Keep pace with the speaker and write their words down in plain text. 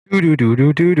Welcome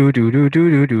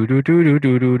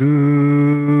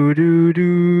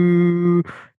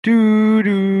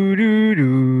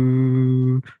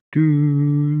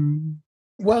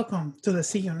to the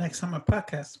See You Next Summer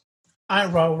podcast.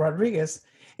 I'm Raul Rodriguez,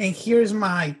 and here's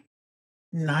my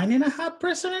 9.5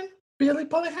 president, Billy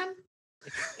Polyhan.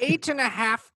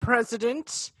 8.5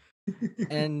 president.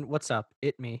 And what's up?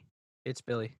 It's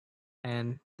Billy.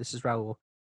 And this is Raul.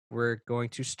 We're going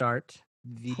to start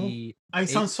the I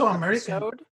sound so American.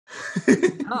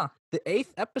 The 8th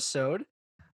episode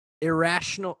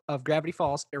of Gravity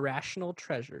Falls, Irrational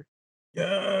Treasure.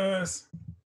 Yes.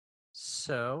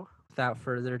 So, without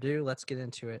further ado, let's get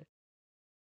into it.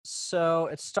 So,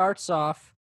 it starts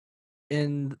off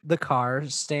in the car.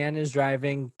 Stan is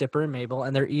driving Dipper and Mabel,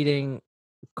 and they're eating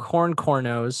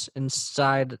cornos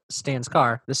inside Stan's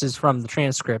car. This is from the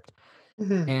transcript.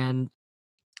 Mm-hmm. And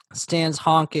Stan's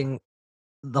honking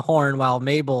the horn while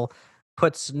Mabel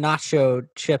puts nacho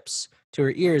chips to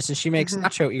her ears, and she makes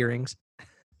nacho earrings.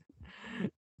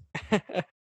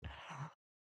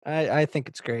 I think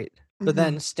it's great. But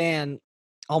then Stan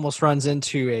almost runs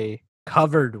into a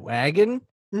covered wagon,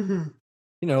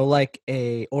 like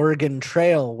a Oregon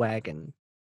Trail wagon.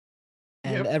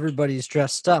 And everybody's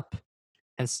dressed up.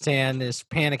 And Stan is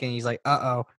panicking. He's like,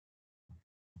 uh-oh.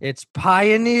 It's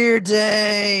Pioneer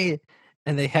Day!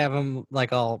 And they have him,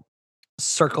 all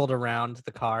circled around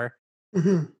the car.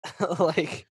 There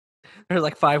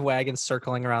are 5 wagons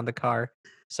circling around the car.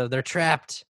 So they're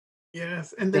trapped.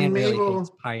 Yes, and then Stan Mabel... really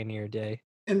hates Pioneer Day.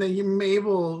 And then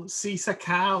Mabel sees a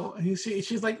cow, and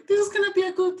she's like, this is going to be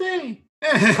a good day.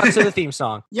 Cut to the theme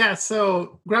song. Yeah,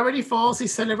 so Gravity Falls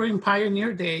is celebrating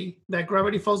Pioneer Day. That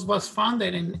Gravity Falls was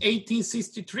founded in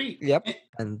 1863. Yep,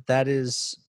 and that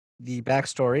is the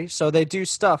backstory. So they do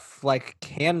stuff like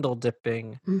candle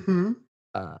dipping,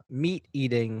 meat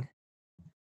eating,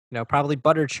 probably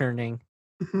butter churning.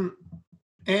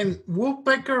 And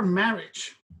woodpecker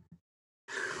marriage.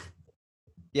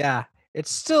 Yeah,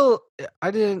 it's still,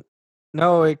 I didn't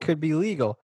know it could be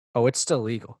legal. Oh, it's still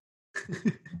legal.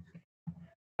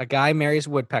 A guy marries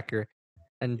a woodpecker,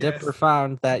 and Dipper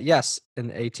found that, yes, in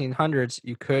the 1800s,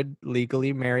 you could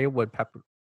legally marry a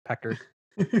woodpecker.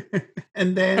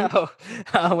 And then...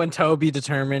 when Toby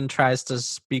determined tries to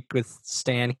speak with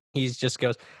Stan, he just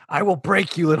goes, I will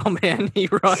break you, little man. He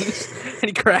runs, and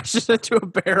he crashes into a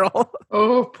barrel.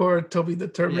 Oh, poor Toby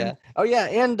determined. Yeah. Oh, yeah,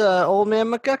 and old man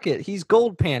McGucket, he's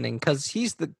gold panning because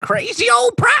he's the crazy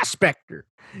old prospector.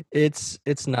 It's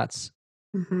nuts.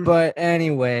 But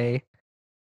anyway...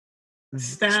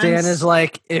 Stan is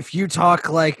like, if you talk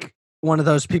like one of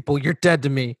those people, you're dead to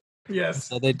me. Yes.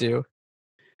 So they do.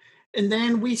 And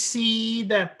then we see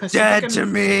that Pacifica... Dead to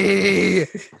me!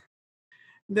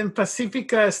 Then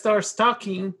Pacifica starts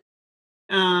talking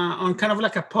on kind of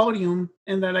like a podium,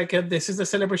 and they're this is the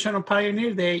celebration of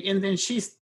Pioneer Day. And then she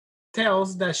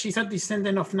tells that she's a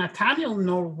descendant of Nathaniel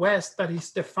Northwest, that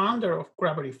is the founder of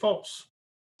Gravity Falls.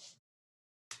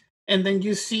 And then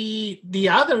you see the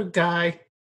other guy,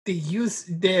 the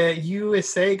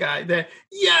USA guy,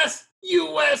 yes,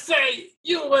 USA.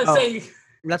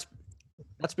 Oh,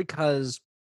 that's because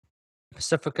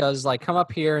Pacifica's like, come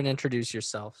up here and introduce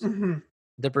yourself.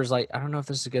 Dipper's like, I don't know if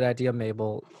this is a good idea,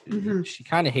 Mabel. She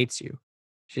kind of hates you.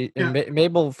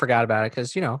 Mabel forgot about it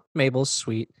because, Mabel's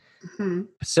sweet.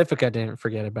 Pacifica didn't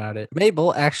forget about it.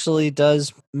 Mabel actually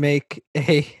does make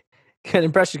a good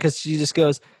impression because she just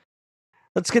goes,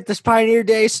 let's get this Pioneer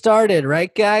Day started,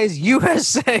 right, guys?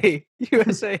 USA!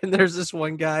 And there's this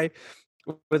one guy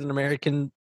with an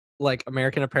American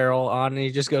apparel on, and he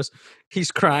just goes,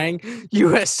 he's crying,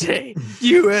 USA!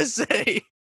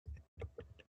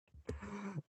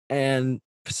 And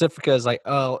Pacifica is like,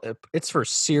 oh, it's for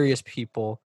serious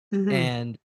people.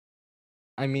 And,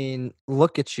 I mean,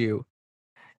 look at you.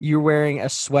 You're wearing a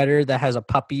sweater that has a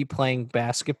puppy playing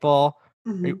basketball.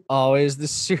 Are you always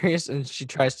this serious? And she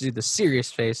tries to do the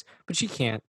serious face, but she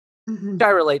can't. I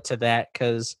relate to that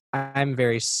because I'm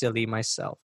very silly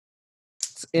myself.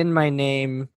 It's in my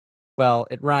name. Well,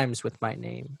 it rhymes with my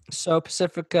name. So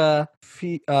Pacifica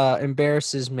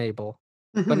embarrasses Mabel,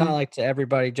 but not to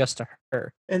everybody, just to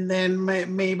her. And then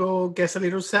Mabel gets a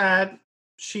little sad.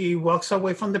 She walks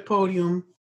away from the podium.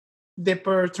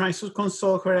 Dipper tries to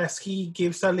console her as he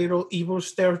gives a little evil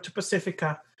stare to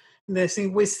Pacifica. The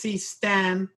scene we see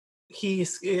Stan,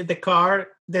 he's the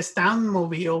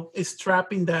Stanmobile is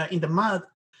trapped in the mud.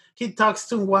 He talks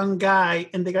to one guy,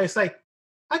 and the guy's like,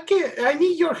 I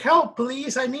need your help,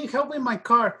 please. I need help with my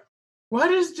car.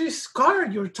 What is this car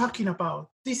you're talking about?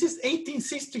 This is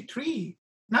 1863.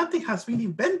 Nothing has been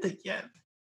invented yet.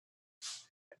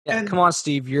 Yeah, come on,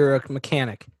 Steve. You're a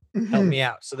mechanic. Help me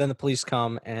out. So then the police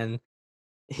come, and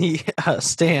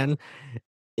Stan,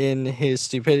 in his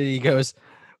stupidity, goes,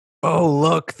 "Oh,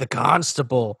 look, the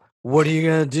constable. What are you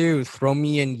going to do? Throw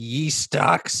me in yeast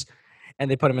stocks?" And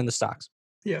they put him in the stocks.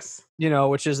 Yes.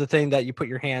 Which is the thing that you put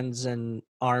your hands and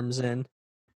arms in,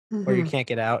 or you can't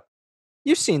get out.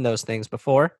 You've seen those things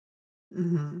before.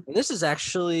 And this is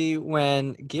actually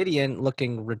when Gideon,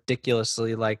 looking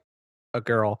ridiculously like a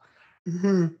girl,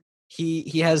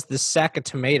 he has this sack of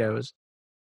tomatoes.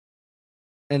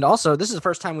 And also, this is the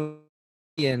first time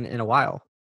in a while.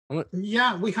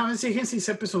 Yeah, we haven't seen him since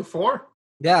episode 4.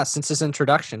 Yeah, since his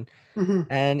introduction.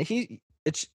 And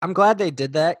I'm glad they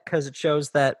did that, because it shows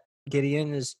that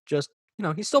Gideon is just,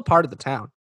 he's still part of the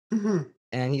town.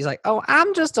 And he's like, "Oh,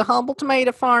 I'm just a humble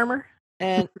tomato farmer.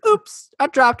 And oops, I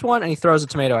dropped one." And he throws a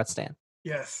tomato at Stan.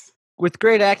 Yes. With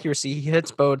great accuracy, he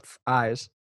hits both eyes.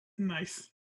 Nice.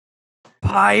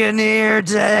 Pioneer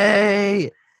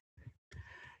Day!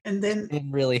 And then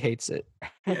Stan really hates it.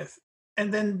 Yes.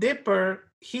 And then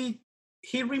Dipper, he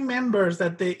remembers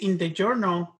that in the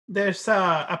journal there's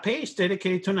a page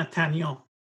dedicated to Nathaniel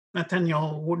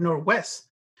Northwest,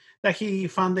 that he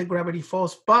found the Gravity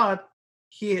Falls, but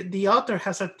the author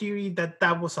has a theory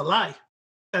that was a lie,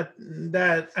 that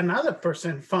another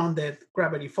person found that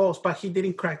Gravity Falls, but he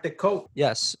didn't crack the code.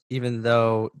 Yes, even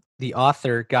though the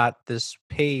author got this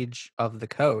page of the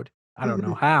code. I don't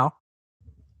know how,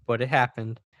 but it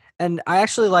happened. And I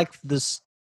actually like this.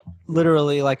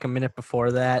 Literally, like a minute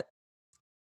before that,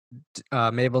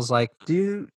 Mabel's like, "Do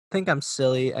you think I'm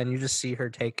silly?" And you just see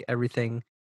her take everything.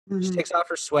 She takes off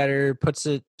her sweater,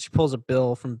 she pulls a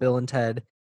Bill from Bill and Ted,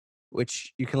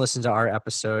 which you can listen to our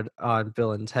episode on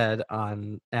Bill and Ted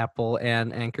on Apple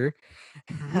and Anchor.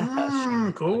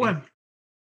 Cool one.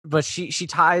 But she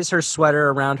ties her sweater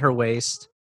around her waist.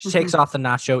 She takes off the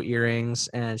nacho earrings,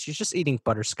 and she's just eating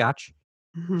butterscotch.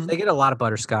 They get a lot of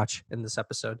butterscotch in this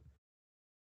episode.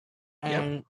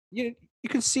 And you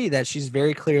can see that she's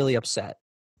very clearly upset.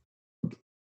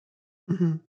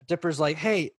 Dipper's like,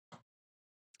 "Hey,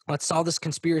 let's solve this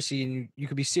conspiracy, and you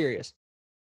could be serious."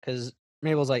 Because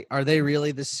Mabel's like, "Are they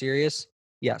really this serious?"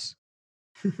 "Yes."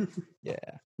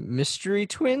 "Yeah. Mystery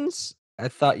twins? I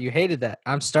thought you hated that.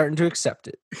 I'm starting to accept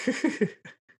it."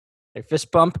 They fist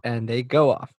bump, and they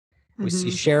go off. We see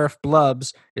Sheriff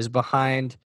Blubbs is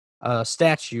behind a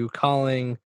statue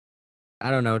calling, I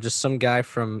don't know, just some guy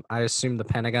from, I assume, the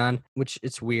Pentagon, which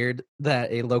it's weird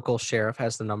that a local sheriff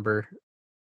has the number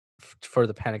for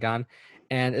the Pentagon.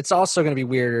 And it's also going to be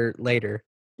weirder later.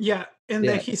 Yeah, and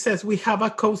then he says, "We have a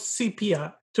code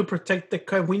sepia to protect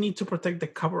we need to protect the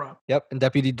cover-up." Yep, and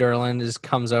Deputy Derlin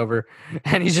comes over,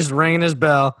 and he's just ringing his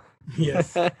bell.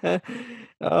 Yes.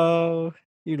 Oh,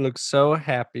 he looks so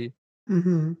happy.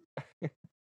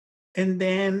 And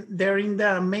then they're in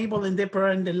the Mabel and Dipper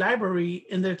in the library,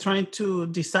 and they're trying to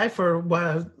decipher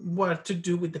what to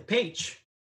do with the page.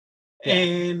 Yeah.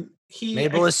 And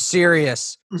Mabel is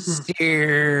serious.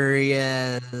 Serious.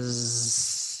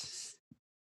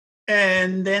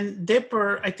 And then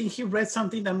Dipper, I think he read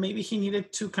something that maybe he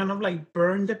needed to kind of like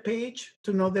burn the page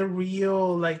to know the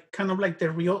real, like kind of like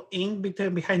the real ink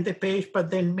behind the page. But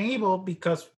then Mabel,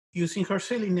 because using her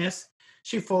silliness,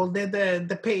 she folded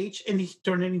the page and he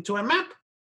turned it into a map.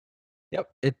 Yep,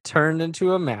 it turned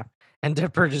into a map. And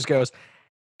Dipper just goes,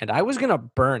 "And I was going to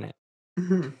burn it."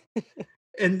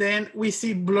 And then we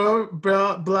see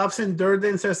Blubbs and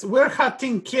Durden says, "We're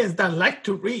hunting kids that like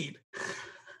to read."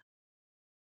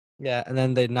 Yeah, and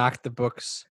then they knock the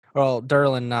books. Well,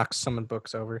 Derlin knocks some of the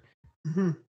books over.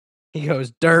 He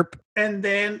goes, "Derp." And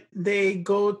then they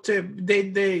go to,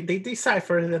 they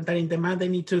decipher that in the map they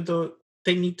need to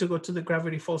go to the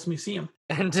Gravity Falls Museum.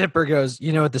 And Dipper goes,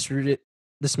 "You know what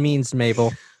this means,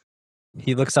 Mabel?"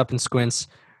 He looks up and squints.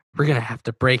 "We're going to have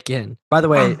to break in." By the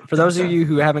way, for those of you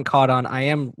who haven't caught on, I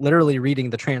am literally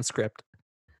reading the transcript.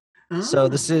 So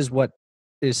this is what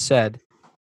is said.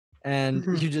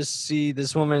 And you just see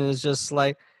this woman is just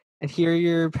like, "And here are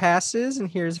your passes, and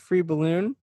here's a free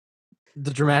balloon."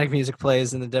 The dramatic music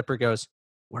plays, and the Dipper goes,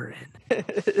 "We're in."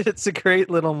 It's a great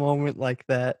little moment like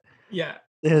that. Yeah.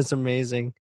 It's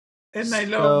amazing. And I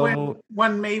love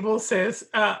when Mabel says,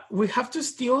 "We have to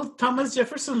steal Thomas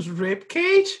Jefferson's rib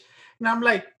cage." And I'm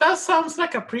like, that sounds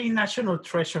like a pretty National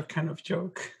Treasure kind of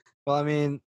joke. Well, I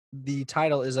mean, the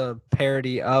title is a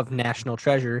parody of National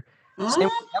Treasure. Same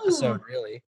with the episode,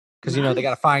 really. Because, they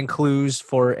got to find clues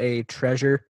for a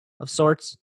treasure of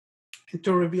sorts. And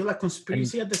to reveal a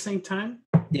conspiracy at the same time.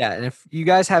 Yeah, and if you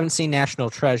guys haven't seen National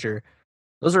Treasure,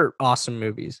 those are awesome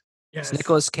movies. Yes. It's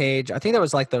Nicolas Cage. I think that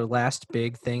was like the last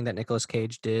big thing that Nicolas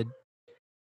Cage did,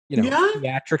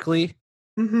 theatrically.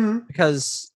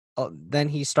 Because then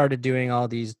he started doing all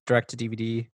these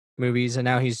direct-to-DVD movies, and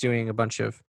now he's doing a bunch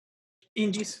of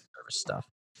indies stuff.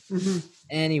 Mm-hmm.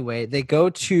 Anyway, they go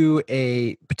to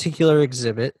a particular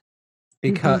exhibit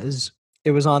because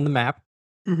it was on the map,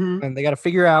 and they got to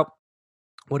figure out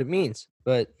what it means.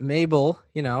 But Mabel,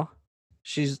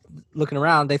 she's looking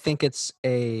around. They think it's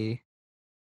a,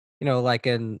 like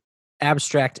an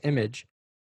abstract image.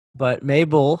 But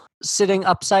Mabel sitting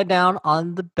upside down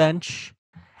on the bench,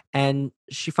 and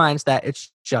she finds that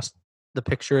it's just the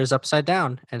picture is upside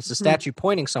down, and it's a statue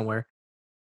pointing somewhere.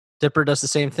 Dipper does the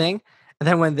same thing, and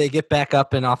then when they get back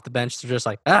up and off the bench, they're just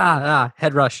like,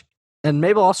 head rush. And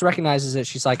Mabel also recognizes it.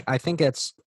 She's like, I think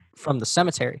it's from the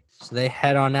cemetery. So they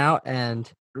head on out, and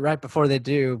right before they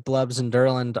do, Blubs and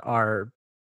Durland are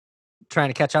trying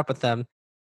to catch up with them.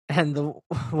 And the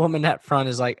woman at front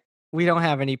is like, we don't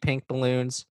have any pink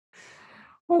balloons.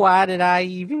 Why did I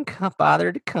even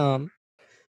bother to come?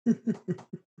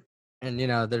 And,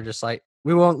 they're just like,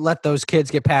 we won't let those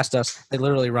kids get past us. They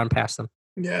literally run past them.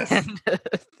 Yes. And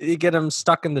you get them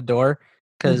stuck in the door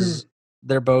because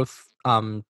they're both,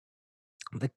 the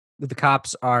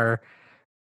cops are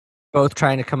both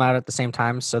trying to come out at the same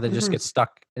time. So they just get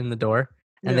stuck in the door,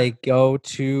 and they go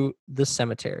to the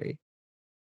cemetery.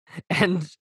 And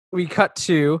we cut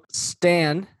to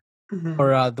Stan,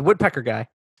 or the woodpecker guy.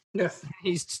 Yes.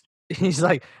 He's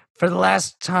like, for the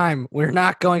last time, we're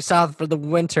not going south for the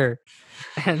winter.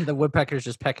 And the woodpecker's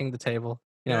just pecking the table.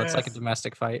 It's like a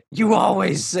domestic fight. You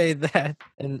always say that.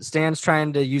 And Stan's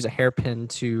trying to use a hairpin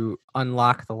to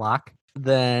unlock the lock.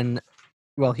 Then,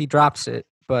 he drops it.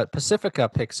 But Pacifica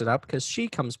picks it up because she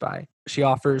comes by. She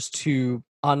offers to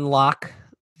unlock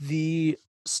the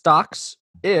stocks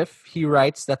if he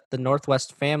writes that the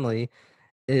Northwest family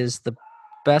is the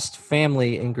best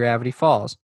family in Gravity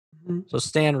Falls. So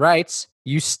Stan writes,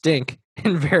 "You stink,"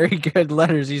 in very good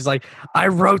letters. He's like, I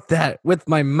wrote that with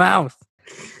my mouth.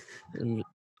 And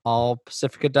all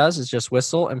Pacifica does is just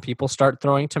whistle, and people start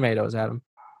throwing tomatoes at him.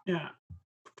 Yeah.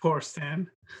 Poor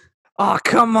Stan. Oh,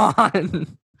 come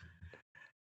on.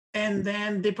 And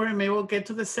then Dipper and Mabel get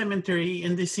to the cemetery,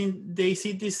 and they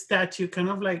see this statue,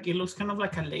 it looks kind of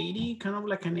like a lady, kind of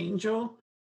like an angel.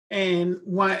 And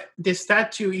what the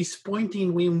statue is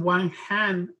pointing with one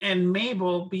hand, and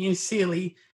Mabel, being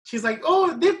silly, she's like,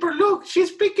 "Oh, Dipper, look,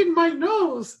 she's picking my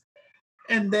nose."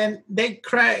 And then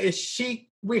she,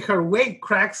 with her weight,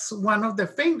 cracks one of the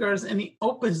fingers, and he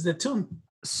opens the tomb.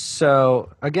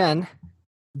 So, again,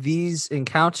 these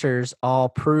encounters all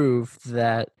prove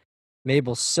that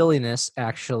Mabel's silliness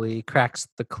actually cracks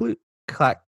the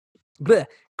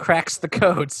cracks the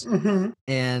codes.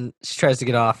 And she tries to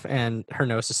get off, and her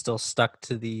nose is still stuck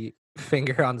to the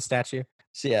finger on the statue.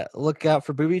 So yeah, look out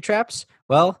for booby traps.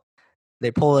 Well,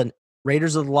 they pull in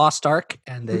Raiders of the Lost Ark,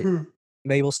 and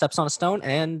Mabel steps on a stone,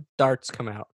 and darts come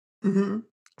out.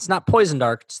 It's not poison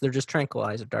darts, they're just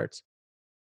tranquilizer darts.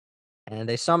 And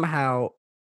they somehow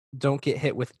don't get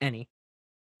hit with any,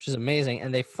 which is amazing.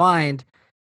 And they find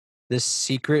this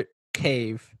secret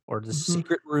cave, or the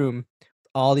secret room,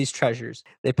 all these treasures.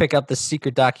 They pick up the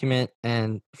secret document,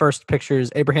 and first picture is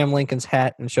Abraham Lincoln's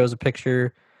hat, and shows a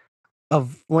picture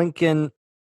of Lincoln,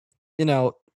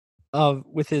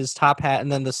 with his top hat,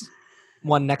 and then this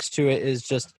one next to it is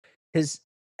just his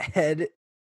head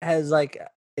has like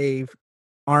a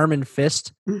arm and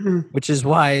fist, which is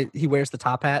why he wears the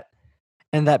top hat,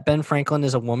 and that Ben Franklin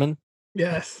is a woman.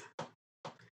 Yes.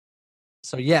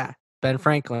 So yeah, Ben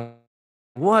Franklin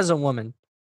was a woman.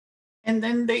 And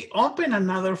then they open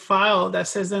another file that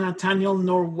says that Nathaniel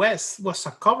Northwest was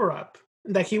a cover-up,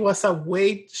 that he was a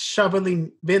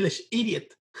weight-shoveling village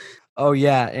idiot. Oh,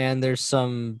 yeah, and there's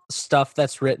some stuff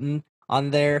that's written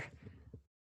on there.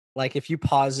 Like, if you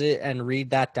pause it and read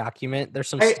that document, there's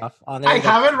some stuff on there. I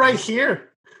have it right here.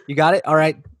 You got it? All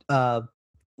right.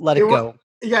 Let it go.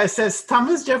 Yeah, it says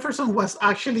Thomas Jefferson was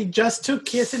actually just two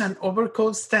kids in an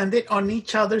overcoat standing on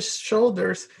each other's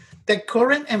shoulders. The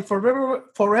current and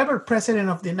forever president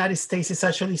of the United States is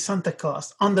actually Santa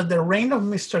Claus. Under the reign of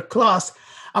Mr. Claus,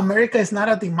 America is not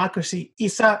a democracy,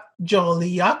 it's a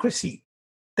jollyocracy.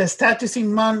 The statues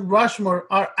in Mount Rushmore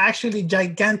are actually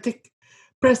gigantic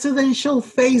presidential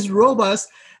face robots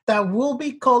that will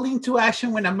be calling to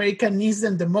action when America needs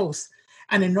them the most.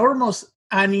 An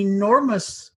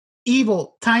enormous,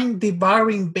 evil,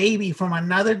 time-devouring baby from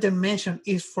another dimension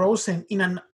is frozen in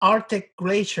an Arctic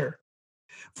glacier.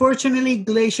 Fortunately,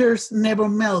 glaciers never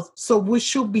melt, so we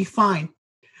should be fine.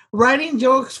 Writing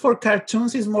jokes for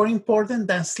cartoons is more important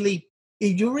than sleep.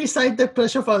 If you recite the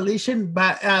Pledge of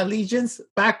Allegiance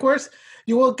backwards,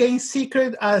 you will gain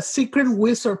secret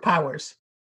wizard powers.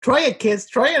 Try it, kids.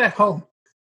 Try it at home.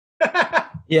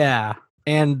 Yeah.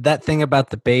 And that thing about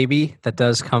the baby that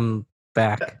does come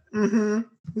back.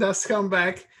 Does come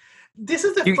back. This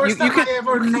is the first time I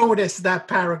ever noticed that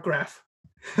paragraph.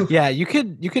 Yeah, you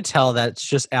could tell that it's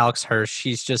just Alex Hirsch.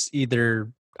 She's just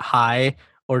either high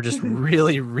or just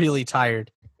really, really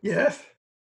tired. Yes.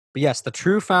 But yes, the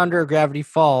true founder of Gravity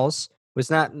Falls was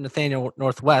not Nathaniel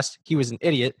Northwest. He was an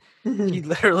idiot. He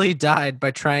literally died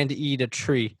by trying to eat a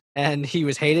tree. And he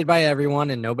was hated by everyone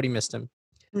and nobody missed him.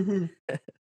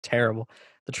 Terrible.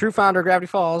 The true founder of Gravity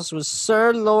Falls was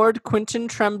Sir Lord Quentin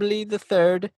Tremblay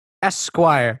III,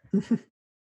 Esquire,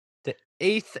 the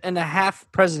 8th and a half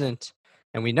president.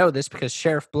 And we know this because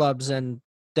Sheriff Blubbs and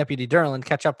Deputy Durland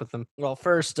catch up with them. Well,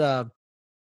 first,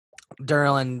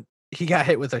 Durland, he got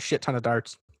hit with a shit ton of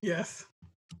darts. Yes.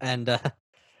 And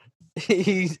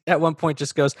he, at one point,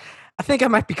 just goes, I think I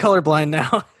might be colorblind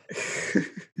now.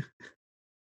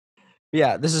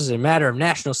 Yeah, this is a matter of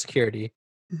national security.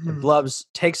 And Blubbs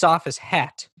takes off his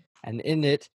hat, and in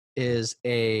it is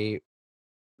a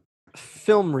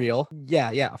film reel.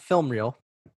 Yeah, a film reel.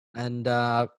 And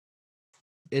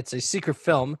it's a secret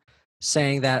film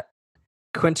saying that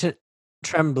Quentin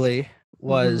Tremblay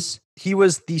was he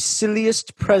was the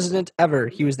silliest president ever.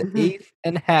 He was the 8th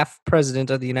and half president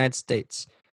of the United States.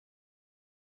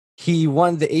 He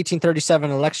won the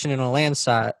 1837 election in a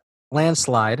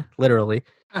landslide, literally.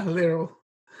 A little.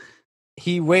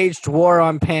 He waged war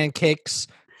on pancakes,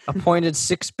 appointed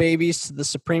 6 babies to the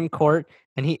Supreme Court,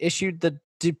 and he issued the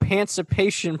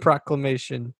Depancipation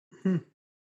Proclamation.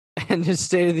 And his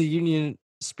State of the Union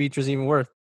speech was even worse.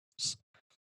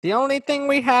 The only thing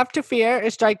we have to fear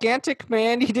is gigantic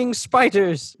man-eating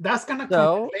spiders. That's going to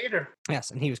come later.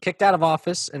 Yes, and he was kicked out of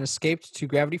office and escaped to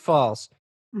Gravity Falls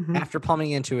after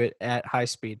plummeting into it at high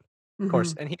speed, of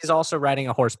course. And he's also riding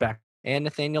a horseback. And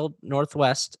Nathaniel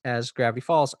Northwest as Gravity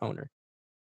Falls owner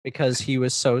because he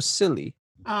was so silly.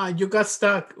 You got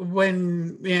stuck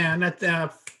when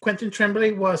Quentin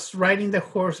Tremblay was riding the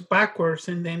horse backwards,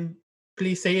 and then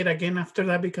please say it again after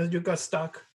that because you got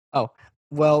stuck. Oh,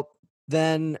 well,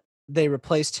 then they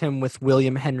replaced him with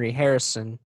William Henry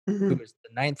Harrison, who was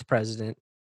the 9th president,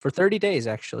 for 30 days,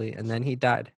 actually, and then he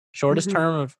died. Shortest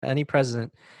term of any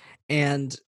president.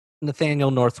 And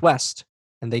Nathaniel Northwest,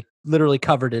 and they literally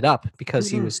covered it up because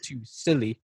he was too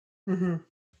silly.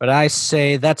 But I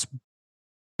say that's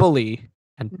bully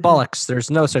and bollocks. There's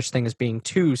no such thing as being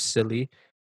too silly.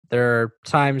 There are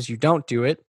times you don't do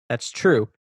it. That's true.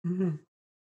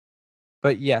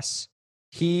 But yes,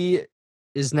 he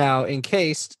is now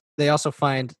encased. They also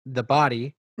find the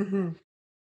body,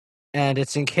 and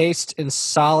it's encased in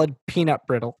solid peanut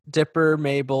brittle. Dipper,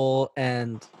 Mabel,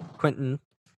 and Quentin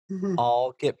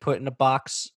all get put in a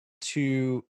box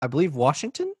to, I believe,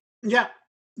 Washington? Yeah.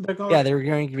 They were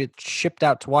going to get shipped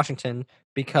out to Washington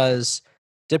because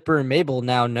Dipper and Mabel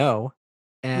now know,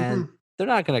 and they're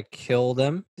not going to kill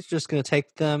them. It's just going to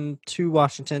take them to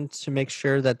Washington to make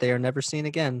sure that they are never seen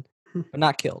again, but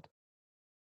not killed.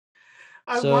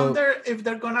 I wonder if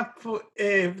they're gonna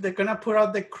put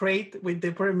out the crate with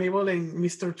Dipper and Mabel and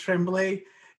Mr. Tremblay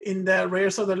in the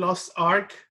Raiders of the Lost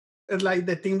Ark, like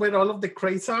the thing where all of the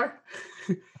crates are.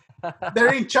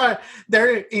 They're in charge.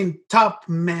 They're in top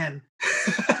men.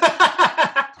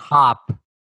 Top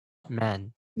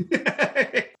men.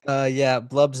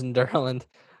 Blubbs and Durland.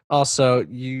 Also,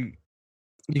 you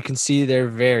can see they're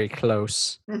very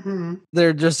close.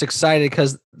 They're just excited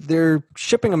because they're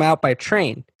shipping them out by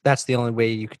train. That's the only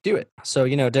way you could do it. So,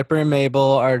 Dipper and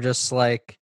Mabel are just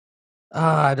like,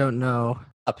 I don't know.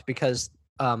 Up because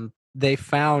they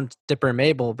found Dipper and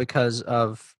Mabel because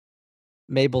of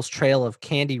Mabel's trail of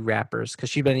candy wrappers because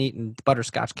she'd been eating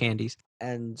butterscotch candies.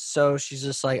 And so she's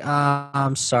just like,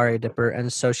 I'm sorry, Dipper.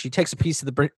 And so she takes a piece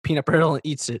of the peanut brittle and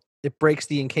eats it. It breaks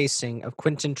the encasing of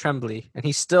Quentin Tremblay, and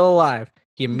he's still alive.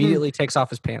 He immediately takes off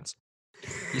his pants.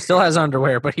 He still has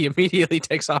underwear, but he immediately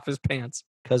takes off his pants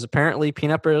because apparently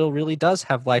peanut brittle really does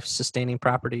have life-sustaining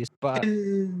properties. But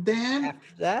and then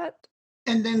after that,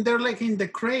 and then they're like in the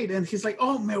crate, and he's like,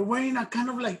 "Oh, we're wearing a kind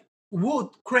of like wood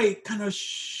crate, kind of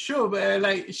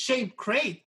shaped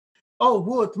crate. Oh,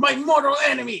 wood, my mortal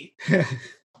enemy."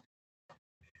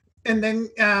 And then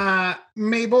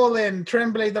Mabel and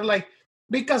Tremblay, they're like,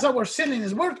 "Because our ceiling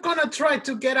is, we're gonna try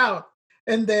to get out."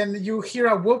 And then you hear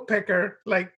a woodpecker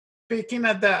like picking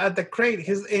at the crate.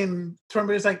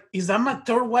 Tremblay's like, "Is that my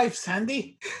third wife,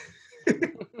 Sandy?"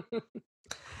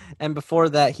 And before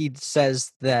that, he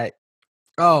says that,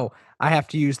 "Oh, I have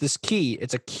to use this key.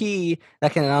 It's a key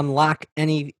that can unlock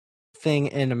anything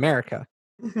in America."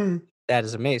 That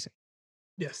is amazing.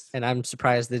 Yes. And I'm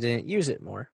surprised they didn't use it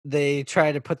more. They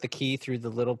try to put the key through the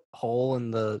little hole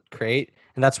in the crate,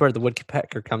 and that's where the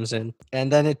woodpecker comes in.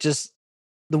 And then it just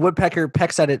the woodpecker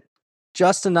pecks at it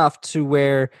just enough to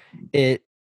where it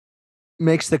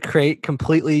makes the crate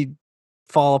completely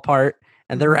fall apart,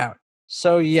 and they're out.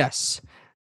 So yes,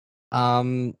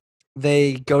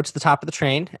 they go to the top of the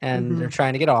train and they're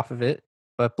trying to get off of it,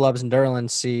 but Blubs and Durlin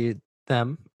see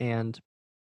them and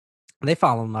they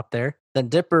follow them up there. Then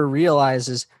Dipper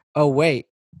realizes, oh wait,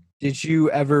 did you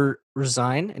ever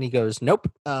resign? And he goes,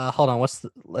 nope. Hold on, what's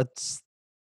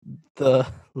the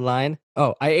line?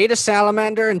 Oh, I ate a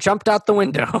salamander and jumped out the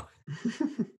window.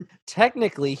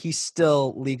 Technically, he's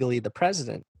still legally the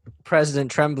president.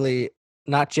 President Tremblay,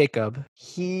 not Jacob.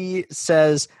 He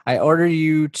says, I order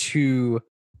you to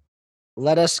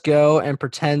let us go and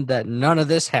pretend that none of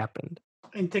this happened.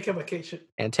 And take a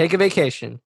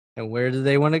vacation. And where do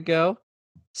they want to go?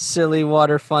 Silly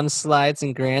Water Fun Slides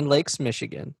in Grand Lakes,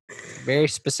 Michigan. Very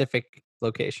specific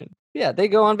location. Yeah, they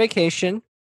go on vacation,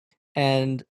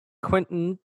 and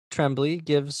Quentin Tremblay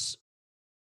gives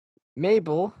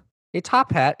Mabel a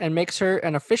top hat and makes her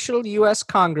an official U.S.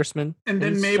 congressman. And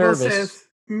then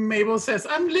Mabel says,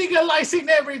 I'm legalizing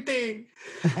everything.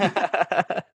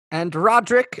 And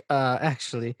Roderick,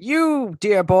 actually, you,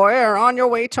 dear boy, are on your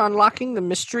way to unlocking the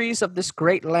mysteries of this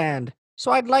great land.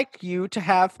 So I'd like you to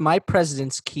have my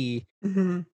president's key.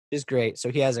 Is great. So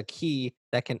he has a key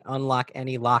that can unlock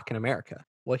any lock in America,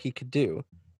 what he could do.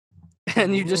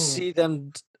 And you just see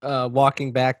them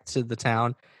walking back to the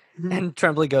town. And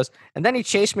Tremblay goes, and then he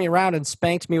chased me around and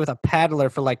spanked me with a paddler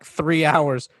for like 3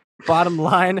 hours. Bottom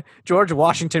line, George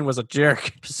Washington was a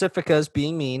jerk. Pacifica's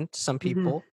being mean to some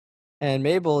people. And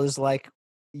Mabel is like,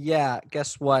 yeah,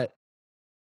 guess what?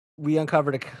 We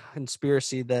uncovered a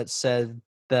conspiracy that said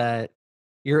that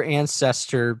your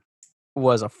ancestor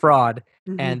was a fraud,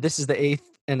 and this is the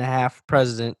 8th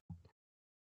president.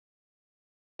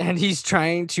 And he's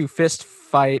trying to fist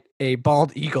fight a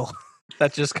bald eagle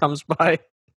that just comes by.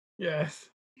 Yes.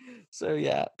 So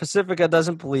yeah, Pacifica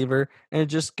doesn't believe her, and it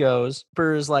just goes.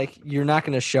 Dipper is like, you're not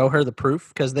going to show her the proof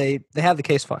because they have the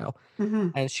case file.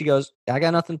 And she goes, I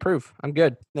got nothing to prove. I'm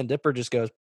good. Then Dipper just goes,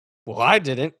 well, I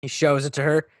didn't. He shows it to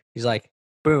her. He's like,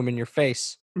 boom, in your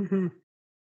face.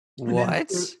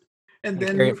 What? And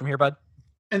then carry it from here, bud.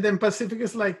 And then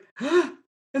Pacifica's like, huh?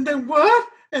 And then what?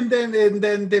 And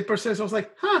then Dipper says, I was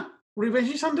like, revenge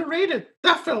is underrated.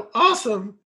 That felt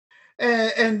awesome.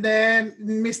 And then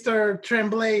Mr.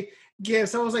 Tremblay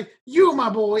gives, I was like, you, my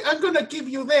boy, I'm going to give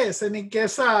you this. And he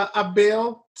gives a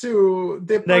bill to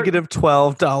Dipper.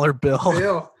 -$12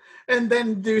 bill. And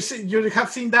then you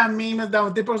have seen that meme and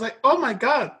that Dipper was like, oh my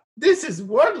God, this is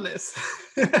worthless.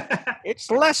 It's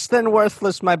less than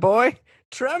worthless, my boy.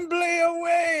 Tremblay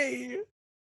away.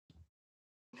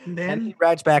 And then he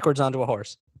rides backwards onto a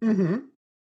horse. And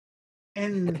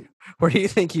where do you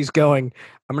think he's going?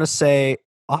 I'm going to say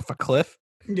off a cliff.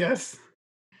 Yes.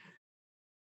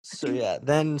 So yeah,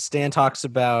 then Stan talks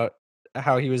about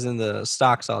how he was in the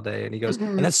stocks all day, and he goes,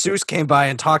 and then Seuss came by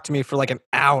and talked to me for like an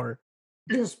hour.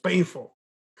 It was painful.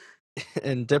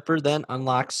 And Dipper then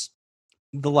unlocks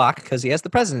the lock because he has the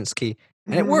president's key,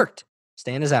 and it worked.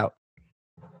 Stan is out,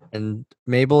 and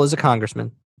Mabel is a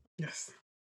congressman. Yes.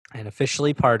 And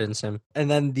officially pardons him. And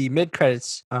then the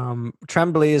mid-credits,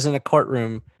 Tremblay is in a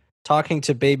courtroom talking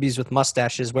to babies with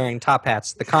mustaches wearing top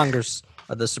hats, the Congress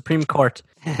of the Supreme Court.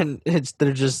 And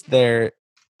they're just there.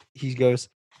 He goes,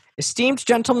 esteemed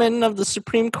gentlemen of the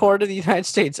Supreme Court of the United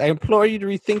States, I implore you to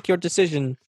rethink your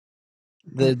decision.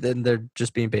 Then they're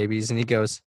just being babies. And he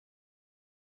goes,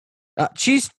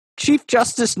 Chief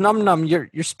Justice Num Num, you're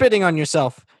spitting on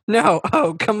yourself. No,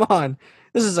 oh, come on.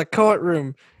 This is a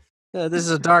courtroom. This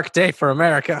is a dark day for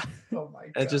America. Oh my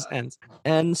God. It just ends.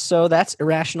 And so that's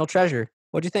Irrational Treasure.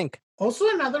 What do you think? Also,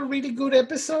 another really good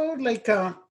episode. Like,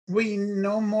 we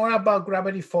know more about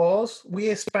Gravity Falls. We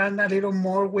expand a little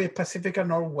more with Pacifica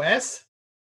Northwest,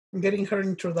 getting her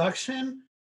introduction.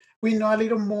 We know a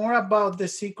little more about the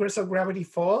secrets of Gravity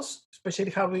Falls,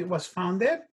 especially how it was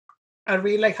founded. I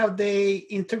really like how they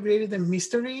integrated the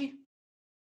mystery,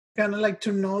 kind of like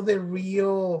to know the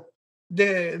real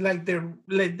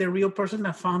person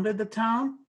that founded the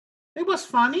town. It was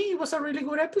funny. It was a really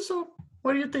good episode.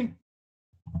 What do you think?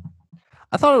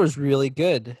 I thought it was really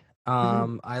good.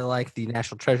 I like the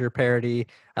National Treasure parody.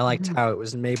 I liked how it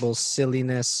was Mabel's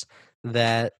silliness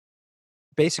that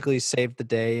basically saved the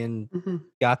day and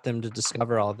got them to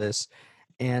discover all this.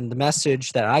 And the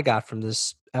message that I got from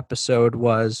this episode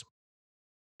was,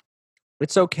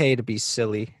 it's okay to be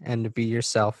silly and to be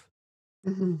yourself.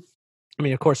 I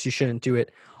mean, of course, you shouldn't do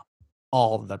it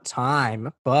all the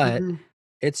time, but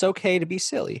it's okay to be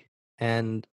silly.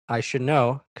 And I should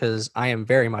know because I am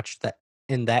very much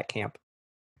in that camp.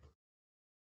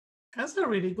 That's a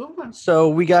really good one. So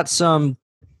we got some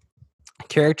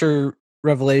character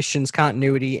revelations,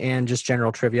 continuity, and just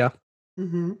general trivia,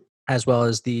 as well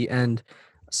as the end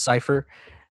cipher.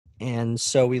 And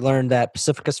so we learned that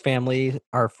Pacifica's family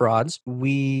are frauds.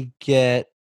 We get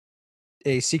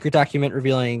a secret document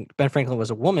revealing Ben Franklin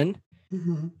was a woman,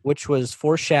 which was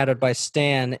foreshadowed by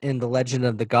Stan in The Legend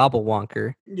of the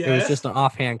Gobblewonker. Yes. It was just an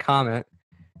offhand comment.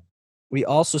 We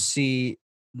also see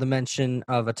the mention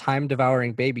of a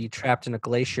time-devouring baby trapped in a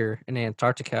glacier in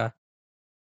Antarctica.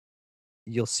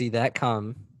 You'll see that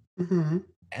come.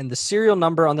 And the serial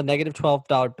number on the negative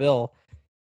 $12 bill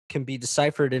can be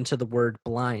deciphered into the word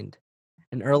blind,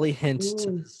 an early hint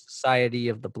to the Society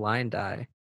of the Blind Eye.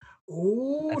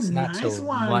 Oh, that's not nice till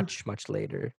one. much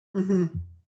later.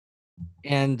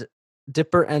 And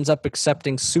Dipper ends up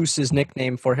accepting Seuss's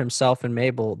nickname for himself and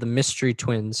Mabel, the Mystery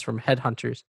Twins from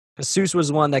Headhunters, because Seuss was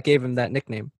the one that gave him that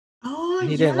nickname. Oh, and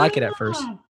he didn't like it at first.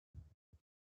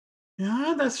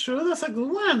 Yeah, that's true. That's a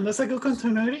good one. That's a good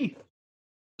continuity.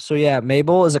 So yeah,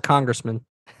 Mabel is a congressman.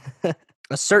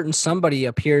 A certain somebody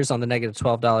appears on the negative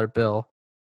 $12 bill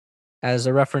as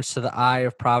a reference to the Eye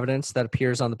of Providence that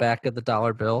appears on the back of the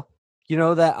dollar bill. You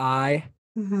know that eye,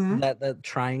 that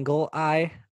triangle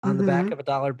eye on the back of a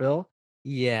dollar bill?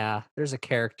 Yeah, there's a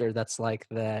character that's like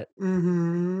that.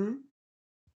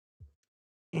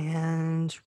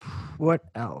 And what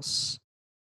else?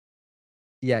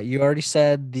 Yeah, you already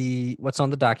said what's on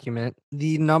the document.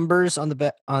 The numbers on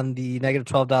the negative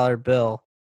 $12 bill,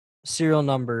 serial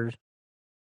numbers.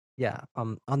 Yeah,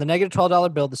 on the negative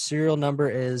 $12 bill, the serial number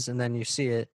is, and then you see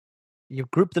it. You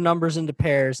group the numbers into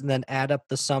pairs and then add up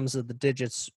the sums of the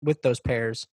digits with those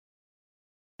pairs,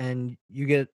 and you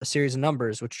get a series of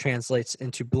numbers, which translates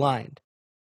into blind.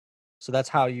 So that's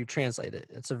how you translate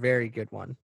it. It's a very good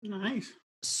one. Nice.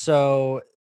 So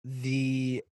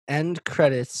the end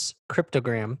credits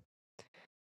cryptogram,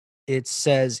 it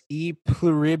says E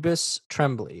pluribus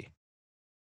trembli.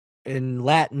 In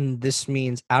Latin, this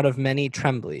means out of many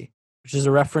trembli, which is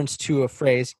a reference to a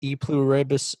phrase E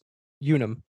pluribus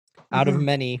unum, out of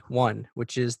many one,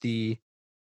 which is the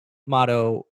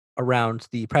motto around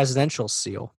the presidential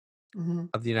seal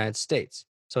of the United States.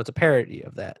 So it's a parody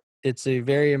of that. It's a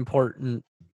very important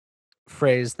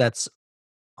phrase that's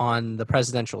on the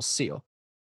presidential seal.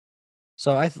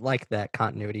 So I like that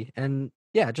continuity. And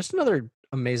yeah, just another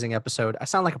amazing episode. I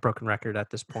sound like a broken record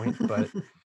at this point, but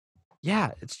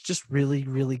yeah, it's just really,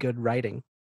 really good writing.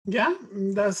 Yeah,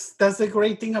 that's the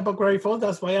great thing about Gravity Falls.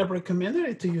 That's why I recommended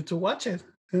it to you to watch it,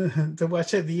 to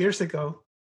watch it years ago.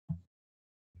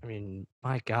 I mean,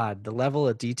 my God, the level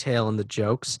of detail and the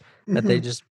jokes that they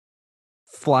just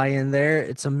fly in there,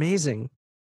 it's amazing.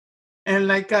 And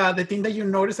like the thing that you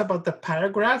notice about the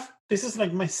paragraph, this is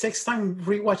like my 6th time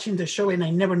rewatching the show, and I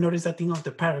never noticed that thing of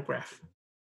the paragraph.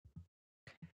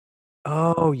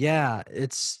 Oh yeah,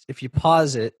 it's if you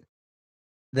pause it,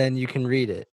 then you can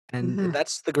read it. And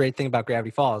that's the great thing about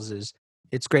Gravity Falls is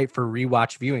it's great for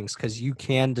rewatch viewings because you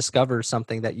can discover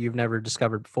something that you've never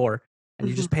discovered before. And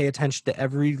you just pay attention to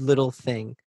every little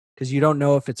thing because you don't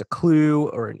know if it's a clue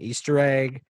or an Easter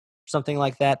egg, something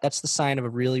like that. That's the sign of a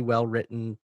really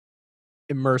well-written,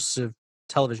 immersive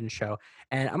television show.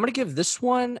 And I'm going to give this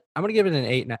one, I'm going to give it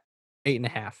an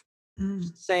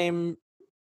 8.5. Same,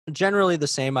 generally the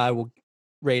same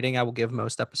rating I will give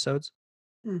most episodes.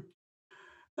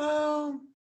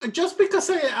 Just because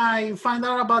I find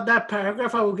out about that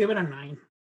paragraph, I will give it a 9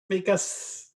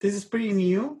 because this is pretty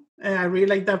new. And I really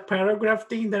like that paragraph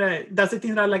thing that's the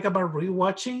thing that I like about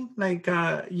rewatching. Like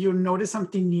you notice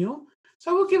something new.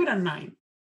 So I will give it a 9.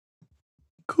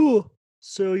 Cool.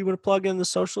 So you want to plug in the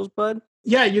socials, bud?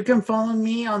 Yeah, you can follow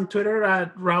me on Twitter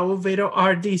at Raul Vero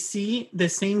RDC, the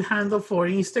same handle for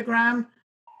Instagram,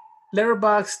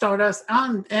 Letterboxd, Stardust,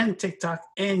 and TikTok.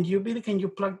 And you, Billy, can you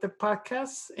plug the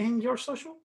podcast in your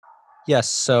social? Yes.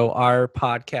 So our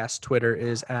podcast Twitter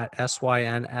is at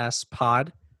SYNS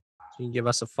Pod. So you can give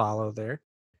us a follow there.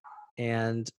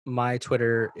 And my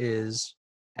Twitter is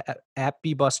at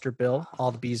BBusterBill.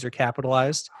 All the B's are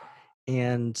capitalized.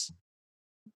 And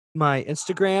my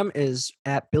Instagram is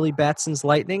at Billy Batson's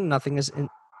Lightning. Nothing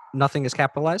is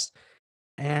capitalized.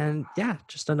 And yeah,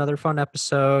 just another fun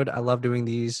episode. I love doing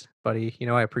these, buddy. You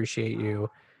know, I appreciate you.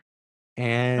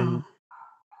 And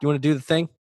you want to do the thing?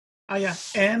 Oh, yeah.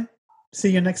 And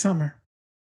see you next summer.